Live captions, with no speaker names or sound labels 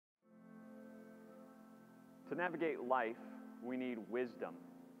To navigate life, we need wisdom.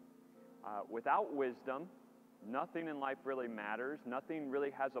 Without wisdom, nothing in life really matters. Nothing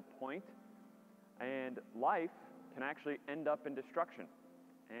really has a point. And life can actually end up in destruction,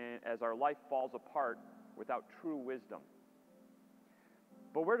 and as our life falls apart without true wisdom.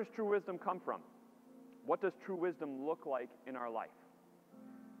 But where does true wisdom come from? What does true wisdom look like in our life?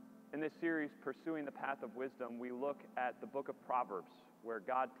 In this series, Pursuing the Path of Wisdom, we look at the book of Proverbs, where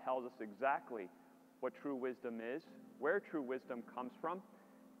God tells us exactly what true wisdom is, where true wisdom comes from,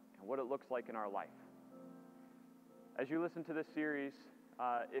 and what it looks like in our life. As you listen to this series,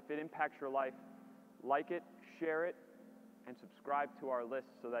 if it impacts your life, like it, share it, and subscribe to our list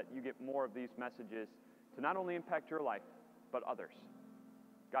so that you get more of these messages to not only impact your life, but others.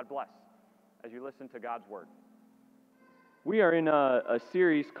 God bless as you listen to God's Word. We are in a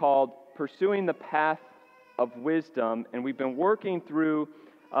series called Pursuing the Path of Wisdom, and we've been working through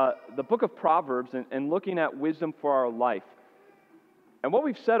the book of Proverbs and looking at wisdom for our life. And what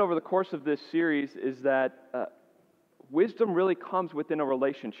we've said over the course of this series is that wisdom really comes within a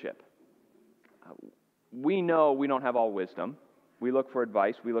relationship. We know we don't have all wisdom. We look for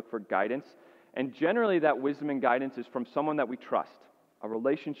advice, we look for guidance, and generally that wisdom and guidance is from someone that we trust, a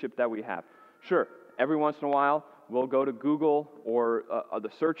relationship that we have. Sure, every once in a while we'll go to Google or the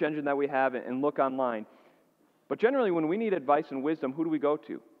search engine that we have and look online. But generally when we need advice and wisdom, who do we go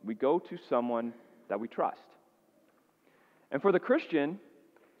to? We go to someone that we trust. And for the Christian,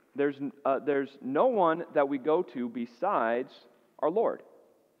 there's no one that we go to besides our Lord.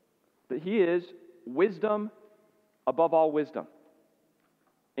 That He is wisdom above all wisdom.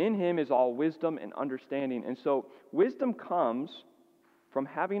 In Him is all wisdom and understanding. And so wisdom comes from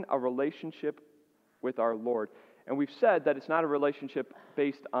having a relationship with our Lord. And we've said that it's not a relationship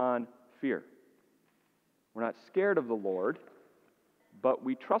based on fear. We're not scared of the Lord, but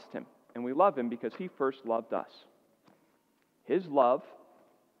we trust Him and we love Him because He first loved us. His love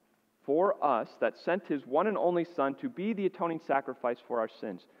for us that sent His one and only Son to be the atoning sacrifice for our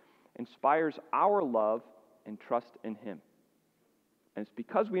sins inspires our love and trust in Him. And it's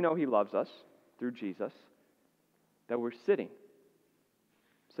because we know He loves us through Jesus that we're sitting,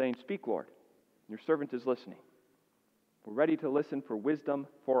 saying, "Speak, Lord, your servant is listening." We're ready to listen for wisdom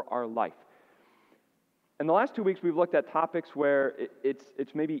for our life. In the last 2 weeks, we've looked at topics where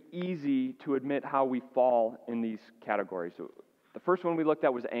it's maybe easy to admit how we fall in these categories. So the first one we looked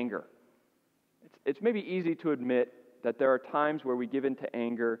at was anger. It's maybe easy to admit that there are times where we give in to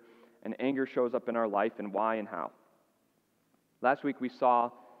anger, and anger shows up in our life, and why and how. Last week we saw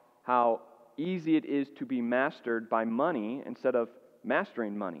how easy it is to be mastered by money instead of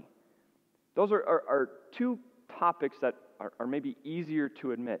mastering money. Those are two topics that are maybe easier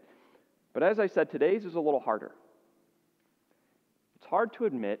to admit. But as I said, today's is a little harder. It's hard to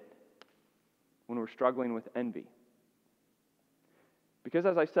admit when we're struggling with envy. Because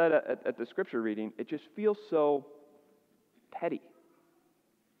as I said at the scripture reading, it just feels so petty.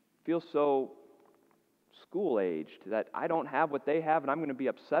 Feels so school-aged that I don't have what they have and I'm going to be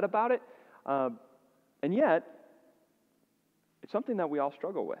upset about it. And yet, it's something that we all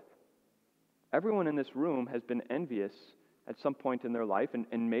struggle with. Everyone in this room has been envious at some point in their life,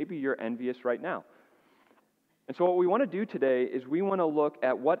 and maybe you're envious right now. And so what we want to do today is we want to look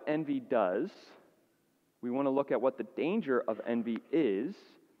at what envy does. We want to look at what the danger of envy is,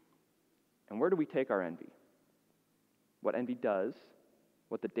 and where do we take our envy? What envy does,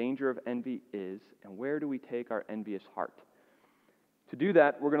 what the danger of envy is, and where do we take our envious heart? To do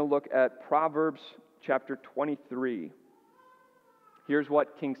that, we're going to look at Proverbs chapter 23. Here's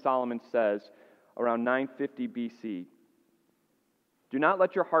what King Solomon says around 950 BC. "Do not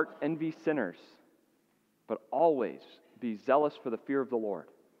let your heart envy sinners, but always be zealous for the fear of the Lord.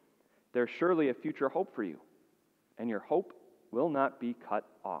 There's surely a future hope for you, and your hope will not be cut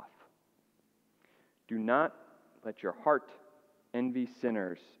off." Do not let your heart envy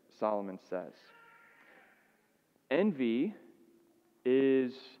sinners, Solomon says. Envy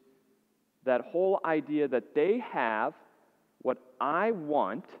is that whole idea that they have what I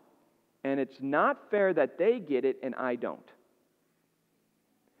want, and it's not fair that they get it and I don't.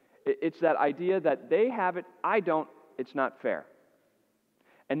 It's that idea that they have it, I don't, it's not fair.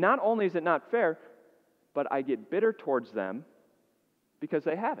 And not only is it not fair, but I get bitter towards them because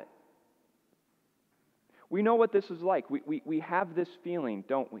they have it. We know what this is like. We have this feeling,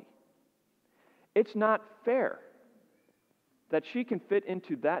 don't we? It's not fair that she can fit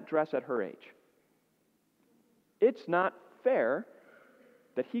into that dress at her age. It's not fair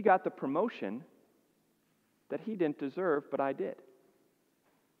that he got the promotion that he didn't deserve, but I did.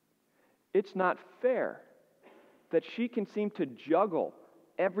 It's not fair that she can seem to juggle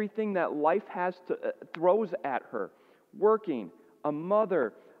everything that life has to throws at her. Working, a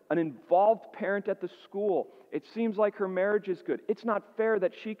mother, an involved parent at the school. It seems like her marriage is good. It's not fair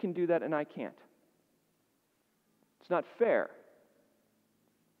that she can do that and I can't. It's not fair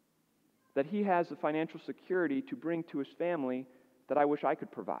that he has the financial security to bring to his family that I wish I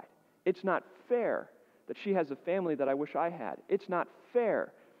could provide. It's not fair that she has a family that I wish I had. It's not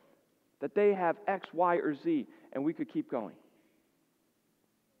fair that they have X, Y, or Z, and we could keep going.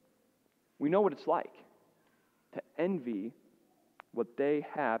 We know what it's like to envy what they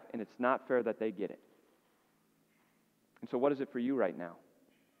have, and it's not fair that they get it. And so what is it for you right now?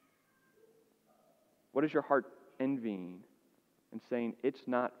 What is your heart envying and saying, it's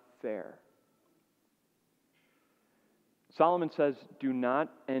not fair? Solomon says, do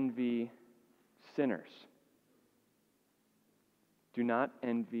not envy sinners. Do not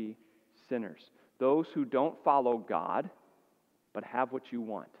envy sinners. Those who don't follow God, but have what you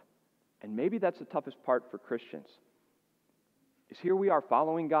want. And maybe that's the toughest part for Christians. Is here we are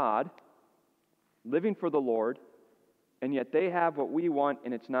following God, living for the Lord, and yet they have what we want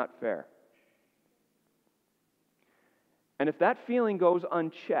and it's not fair. And if that feeling goes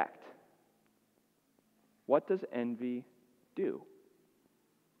unchecked, what does envy do?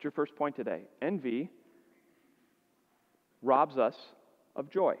 It's your first point today. Envy robs us of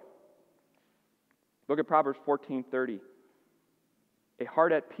joy. Look at Proverbs 14:30. A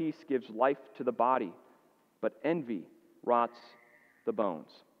heart at peace gives life to the body, but envy rots the bones.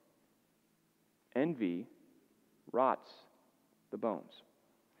 Envy rots the bones.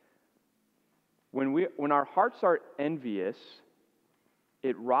 When our hearts are envious,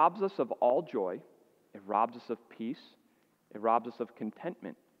 it robs us of all joy, it robs us of peace, it robs us of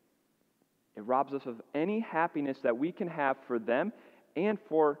contentment. It robs us of any happiness that we can have for them and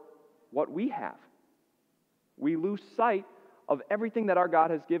for what we have. We lose sight of everything that our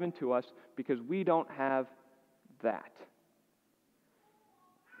God has given to us because we don't have that.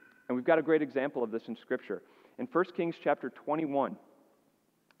 And we've got a great example of this in Scripture. In 1 Kings chapter 21,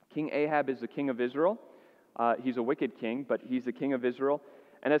 King Ahab is the king of Israel. He's a wicked king, but he's the king of Israel.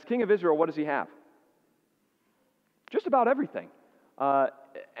 And as king of Israel, what does he have? Just about everything.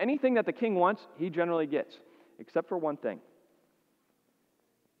 Anything that the king wants, he generally gets, except for one thing.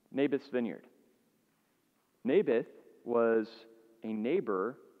 Naboth's vineyard. Naboth was a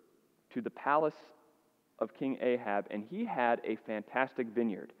neighbor to the palace of King Ahab, and he had a fantastic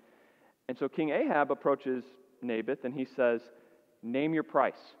vineyard. And so King Ahab approaches Naboth, and he says, name your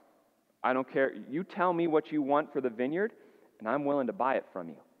price. I don't care. You tell me what you want for the vineyard, and I'm willing to buy it from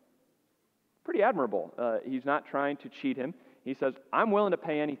you. Pretty admirable. He's not trying to cheat him. He says, I'm willing to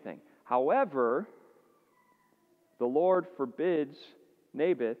pay anything. However, the Lord forbids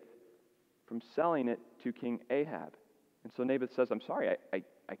Naboth from selling it to King Ahab. And so Naboth says, I'm sorry,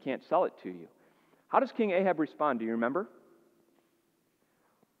 I can't sell it to you. How does King Ahab respond? Do you remember?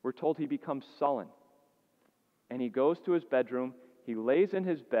 We're told he becomes sullen. And he goes to his bedroom, he lays in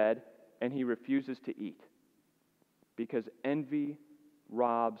his bed, and he refuses to eat. Because envy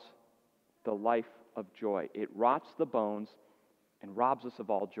robs the life of joy. It rots the bones and robs us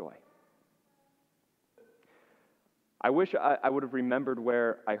of all joy. I wish I would have remembered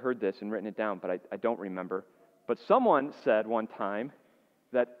where I heard this and written it down, but I don't remember. But someone said one time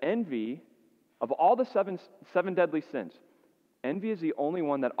that envy, of all the seven deadly sins, envy is the only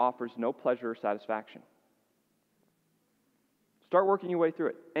one that offers no pleasure or satisfaction. Start working your way through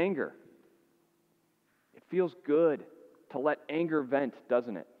it. Anger. It feels good to let anger vent,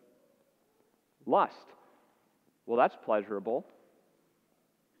 doesn't it? Lust. Well, that's pleasurable.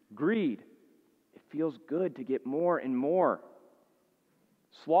 Greed. It feels good to get more and more.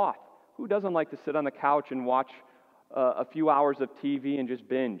 Sloth. Who doesn't like to sit on the couch and watch a few hours of TV and just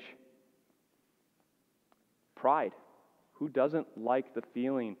binge? Pride. Who doesn't like the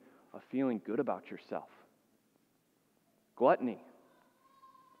feeling of feeling good about yourself? Gluttony.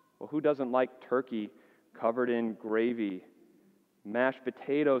 Well, who doesn't like turkey covered in gravy, mashed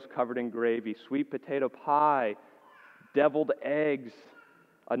potatoes covered in gravy, sweet potato pie, deviled eggs,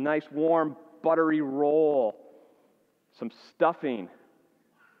 a nice warm buttery roll, some stuffing,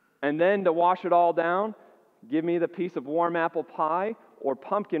 and then to wash it all down, give me the piece of warm apple pie or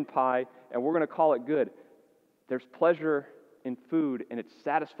pumpkin pie, and we're going to call it good. There's pleasure in food, and it's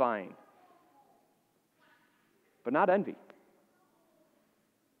satisfying, but not envy.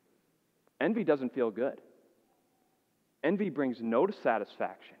 Envy doesn't feel good. Envy brings no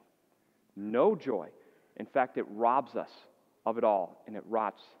satisfaction, no joy. In fact, it robs us of it all, and it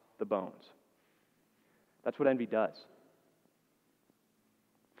rots the bones. That's what envy does.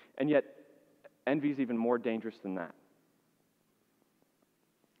 And yet, envy is even more dangerous than that.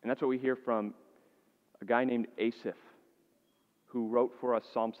 And that's what we hear from a guy named Asaph, who wrote for us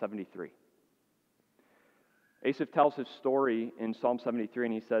Psalm 73. Asaph tells his story in Psalm 73,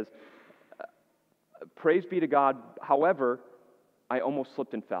 and he says, "Praise be to God, however, I almost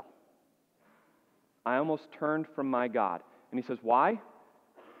slipped and fell. I almost turned from my God." And he says, why?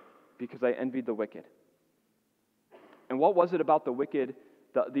 Because I envied the wicked. And what was it about the wicked,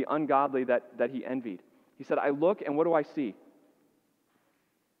 the ungodly, that he envied? He said, I look, and what do I see?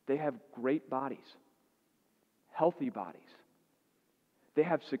 They have great bodies, healthy bodies. They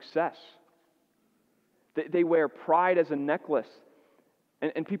have success. They wear pride as a necklace,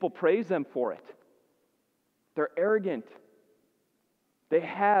 and people praise them for it. They're arrogant. They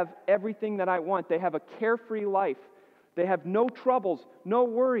have everything that I want. They have a carefree life. They have no troubles, no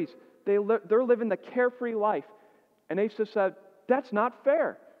worries. They're living the carefree life. And Asaph said, that's not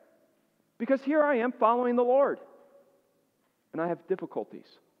fair. Because here I am following the Lord. And I have difficulties.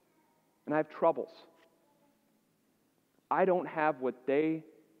 And I have troubles. I don't have what they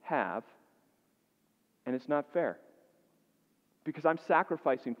have. And it's not fair. Because I'm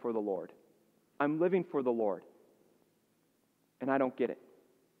sacrificing for the Lord. I'm living for the Lord. And I don't get it.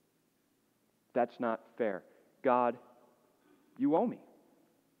 That's not fair. God, you owe me.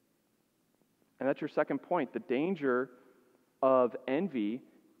 And that's your second point. The danger of envy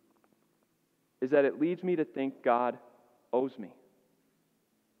is that it leads me to think God owes me.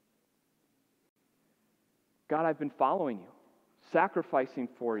 God, I've been following you, sacrificing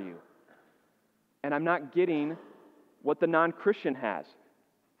for you, and I'm not getting what the non-Christian has.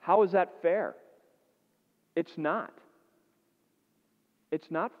 How is that fair? It's not.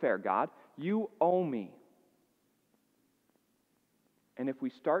 It's not fair, God. You owe me. And if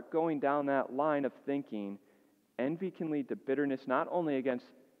we start going down that line of thinking, envy can lead to bitterness not only against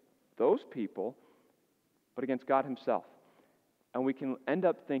those people, but against God himself. And we can end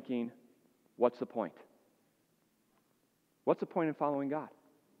up thinking, what's the point? What's the point in following God?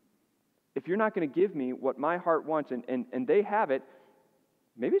 If you're not going to give me what my heart wants and they have it,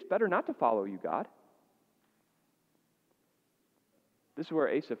 maybe it's better not to follow you, God. This is where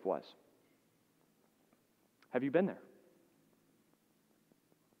Asaph was. Have you been there?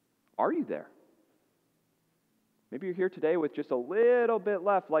 Are you there? Maybe you're here today with just a little bit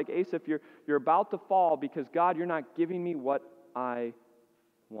left, like Asaph, you're about to fall because, God, you're not giving me what I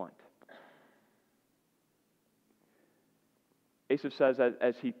want. Asaph says,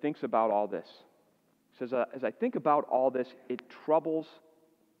 as he thinks about all this, he says, as I think about all this, it troubles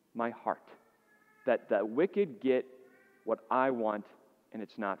my heart that the wicked get what I want and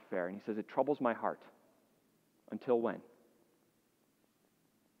it's not fair. And he says, it troubles my heart. Until when?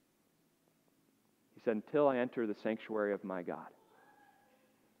 He said, until I enter the sanctuary of my God.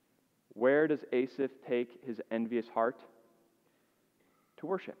 Where does Asaph take his envious heart? To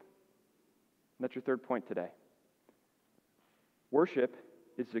worship. And that's your third point today. Worship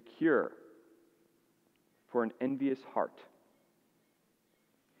is the cure for an envious heart.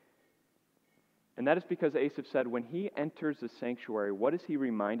 And that is because Asaph said when he enters the sanctuary, what is he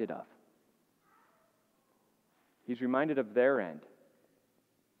reminded of? He's reminded of their end.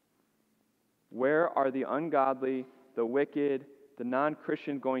 Where are the ungodly, the wicked, the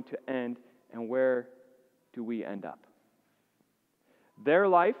non-Christian going to end, and where do we end up? Their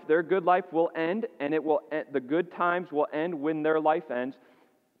life, their good life will end, and it will end, the good times will end when their life ends.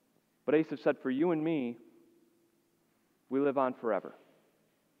 But Asaph said, for you and me, we live on forever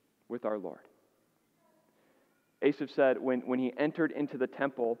with our Lord. Asaph said when he entered into the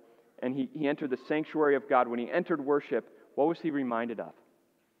temple and he entered the sanctuary of God, when he entered worship, what was he reminded of?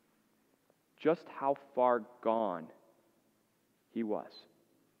 Just how far gone he was.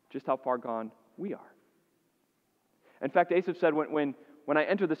 Just how far gone we are. In fact, Asaph said, when I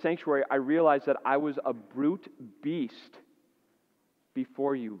entered the sanctuary, I realized that I was a brute beast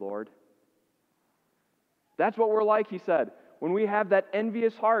before you, Lord. That's what we're like, he said. When we have that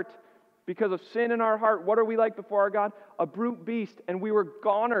envious heart because of sin in our heart, what are we like before our God? A brute beast, and we were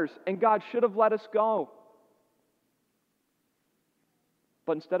goners, and God should have let us go.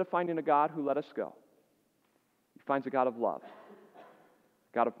 But instead of finding a God who let us go, he finds a God of love,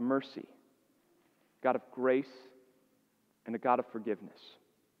 a God of mercy, a God of grace, and a God of forgiveness.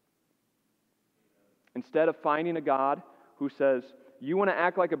 Instead of finding a God who says, you want to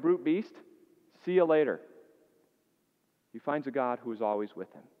act like a brute beast? See you later. He finds a God who is always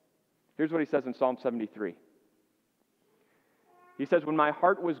with him. Here's what he says in Psalm 73. He says, when my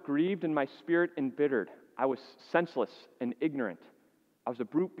heart was grieved and my spirit embittered, I was senseless and ignorant. I was a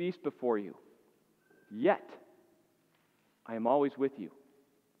brute beast before you. Yet, I am always with you.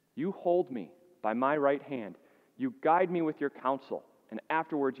 You hold me by my right hand. You guide me with your counsel and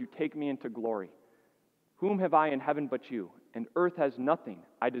afterwards you take me into glory. Whom have I in heaven but you? And earth has nothing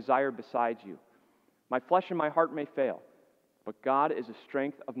I desire besides you. My flesh and my heart may fail, but God is the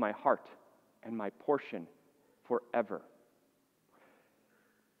strength of my heart and my portion forever.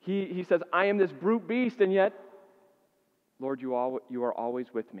 He says, I am this brute beast, and yet, Lord, you are always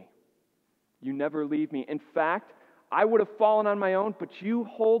with me. You never leave me. In fact, I would have fallen on my own, but you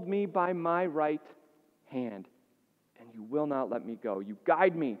hold me by my right hand, and you will not let me go. You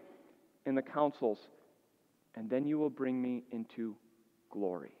guide me in the counsels, and then you will bring me into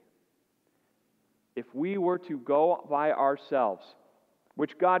glory. If we were to go by ourselves,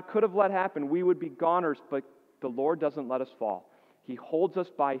 which God could have let happen, we would be goners, but the Lord doesn't let us fall. He holds us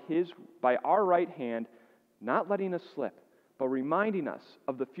by our right hand, not letting us slip, but reminding us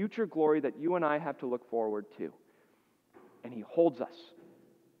of the future glory that you and I have to look forward to. And He holds us,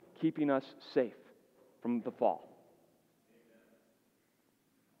 keeping us safe from the fall.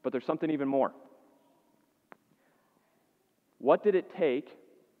 But there's something even more. What did it take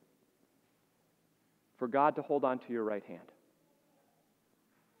for God to hold on to your right hand?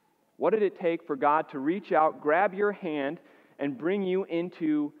 What did it take for God to reach out, grab your hand, and bring you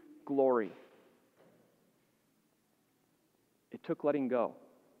into glory? It took letting go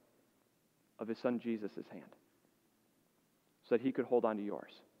of His Son Jesus' hand so that He could hold on to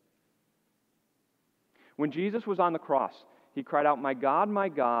yours. When Jesus was on the cross, He cried out, my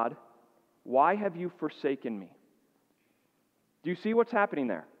God, why have you forsaken me? Do you see what's happening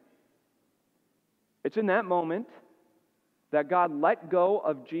there? It's in that moment that God let go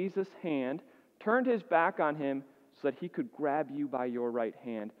of Jesus' hand, turned His back on Him so that He could grab you by your right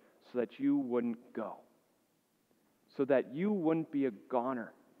hand so that you wouldn't go, so that you wouldn't be a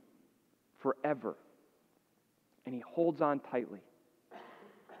goner forever. And He holds on tightly.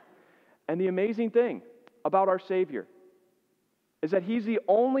 And the amazing thing about our Savior is that He's the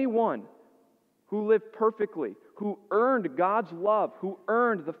only one who lived perfectly, who earned God's love, who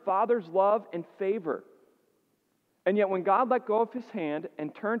earned the Father's love and favor. And yet when God let go of His hand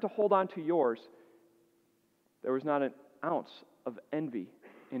and turned to hold on to yours, there was not an ounce of envy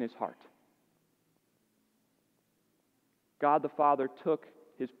in His heart. God the Father took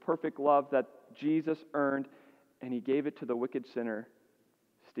His perfect love that Jesus earned, and He gave it to the wicked sinner,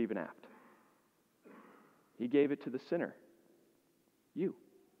 Stephen Apt. He gave it to the sinner, you.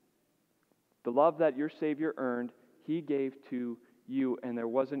 The love that your Savior earned, He gave to you, and there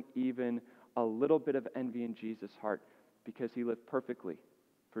wasn't even a little bit of envy in Jesus' heart because He lived perfectly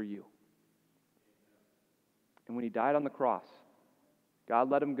for you. And when He died on the cross, God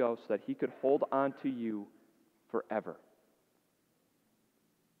let Him go so that He could hold on to you forever.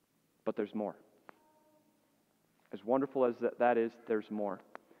 But there's more. As wonderful as that is, there's more.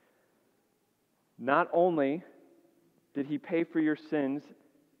 Not only did He pay for your sins,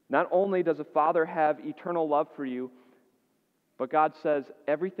 not only does a Father have eternal love for you, but God says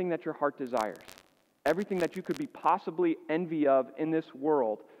everything that your heart desires, everything that you could be possibly envy of in this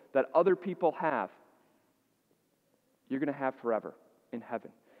world that other people have, you're going to have forever in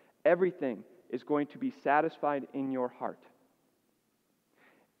heaven. Everything is going to be satisfied in your heart.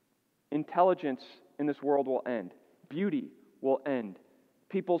 Intelligence in this world will end. Beauty will end.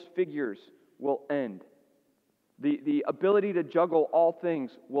 People's figures will end. The ability to juggle all things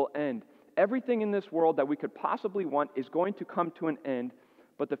will end. Everything in this world that we could possibly want is going to come to an end,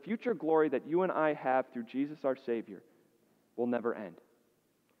 but the future glory that you and I have through Jesus our Savior will never end.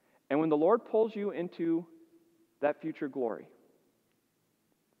 And when the Lord pulls you into that future glory,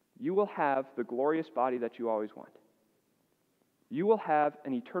 you will have the glorious body that you always want. You will have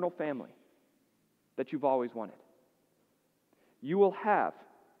an eternal family that you've always wanted. You will have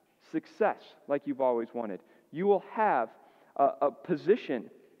success like you've always wanted. You will have a position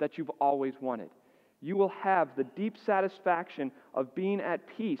that you've always wanted. You will have the deep satisfaction of being at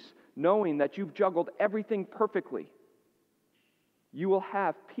peace, knowing that you've juggled everything perfectly. You will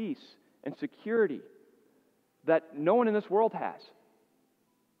have peace and security that no one in this world has,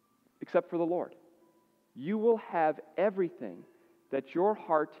 except for the Lord. You will have everything that your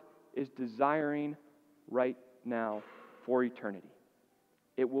heart is desiring right now for eternity.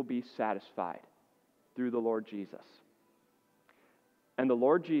 It will be satisfied through the Lord Jesus. And the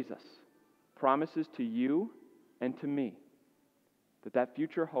Lord Jesus promises to you and to me that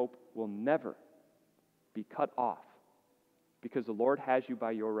future hope will never be cut off because the Lord has you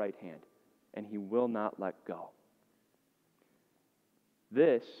by your right hand and He will not let go.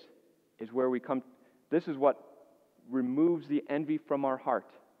 This is where we come. This is what removes the envy from our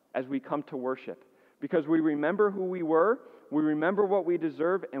heart as we come to worship, because we remember who we were, we remember what we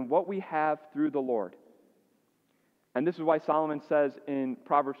deserve and what we have through the Lord. And this is why Solomon says in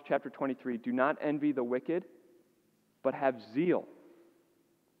Proverbs chapter 23, do not envy the wicked, but have zeal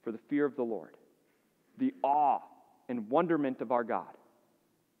for the fear of the Lord, the awe and wonderment of our God.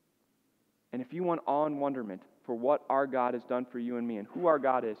 And if you want awe and wonderment for what our God has done for you and me and who our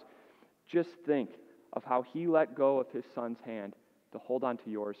God is, just think of how he let go of his son's hand to hold on to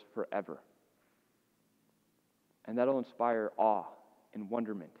yours forever. And that'll inspire awe and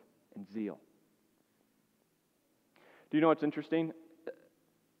wonderment and zeal. Do you know what's interesting?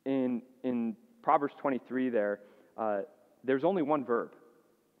 In Proverbs 23 there's only one verb.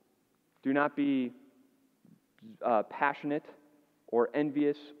 Do not be passionate or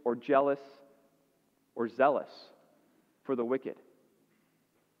envious or jealous or zealous for the wicked,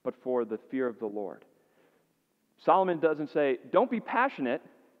 but for the fear of the Lord. Solomon doesn't say, don't be passionate.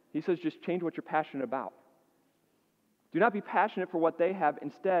 He says, just change what you're passionate about. Do not be passionate for what they have.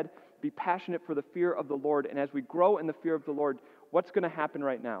 Instead, be passionate for the fear of the Lord. And as we grow in the fear of the Lord, what's going to happen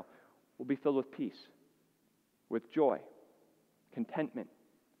right now? We'll be filled with peace, with joy, contentment.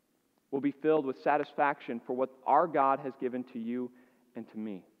 We'll be filled with satisfaction for what our God has given to you and to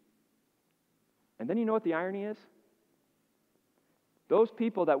me. And then you know what the irony is? Those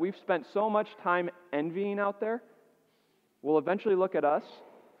people that we've spent so much time envying out there will eventually look at us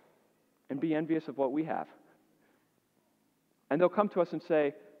and be envious of what we have. And they'll come to us and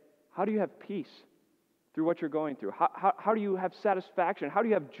say, how do you have peace through what you're going through? How do you have satisfaction? How do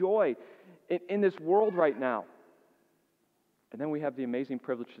you have joy in this world right now? And then we have the amazing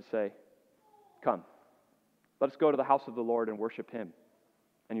privilege to say, come, let us go to the house of the Lord and worship him,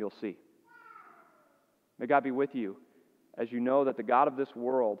 and you'll see. May God be with you as you know that the God of this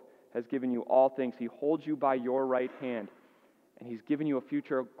world has given you all things. He holds you by your right hand, and he's given you a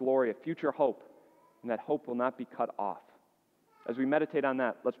future glory, a future hope, and that hope will not be cut off. As we meditate on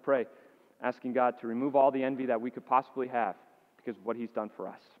that, let's pray, asking God to remove all the envy that we could possibly have because of what he's done for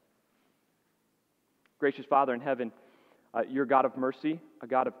us. Gracious Father in heaven, you're a God of mercy, a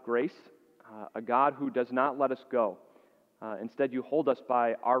God of grace, a God who does not let us go. Instead, you hold us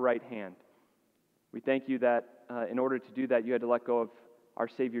by our right hand. We thank you that in order to do that, you had to let go of our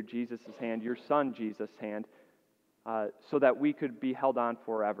Savior Jesus' hand, your Son Jesus' hand, so that we could be held on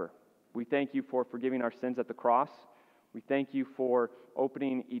forever. We thank you for forgiving our sins at the cross. We thank you for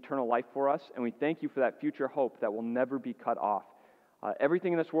opening eternal life for us, and we thank you for that future hope that will never be cut off.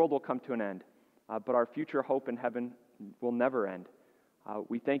 Everything in this world will come to an end, but our future hope in heaven will never end.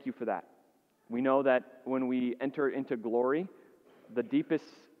 We thank you for that. We know that when we enter into glory, the deepest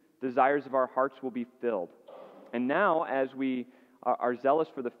desires of our hearts will be filled. And now, as we are zealous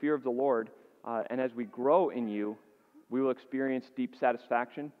for the fear of the Lord, and as we grow in you, we will experience deep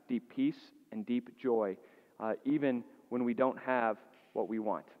satisfaction, deep peace, and deep joy, even when we don't have what we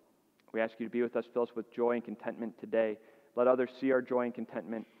want. We ask you to be with us, fill us with joy and contentment today. Let others see our joy and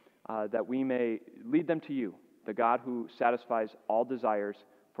contentment, that we may lead them to you, the God who satisfies all desires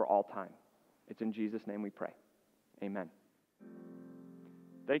for all time. It's in Jesus' name we pray. Amen.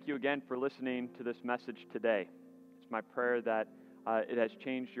 Thank you again for listening to this message today. It's my prayer that it has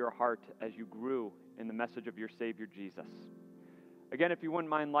changed your heart as you grew in the message of your Savior Jesus. Again, if you wouldn't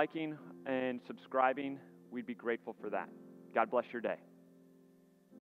mind liking and subscribing, we'd be grateful for that. God bless your day.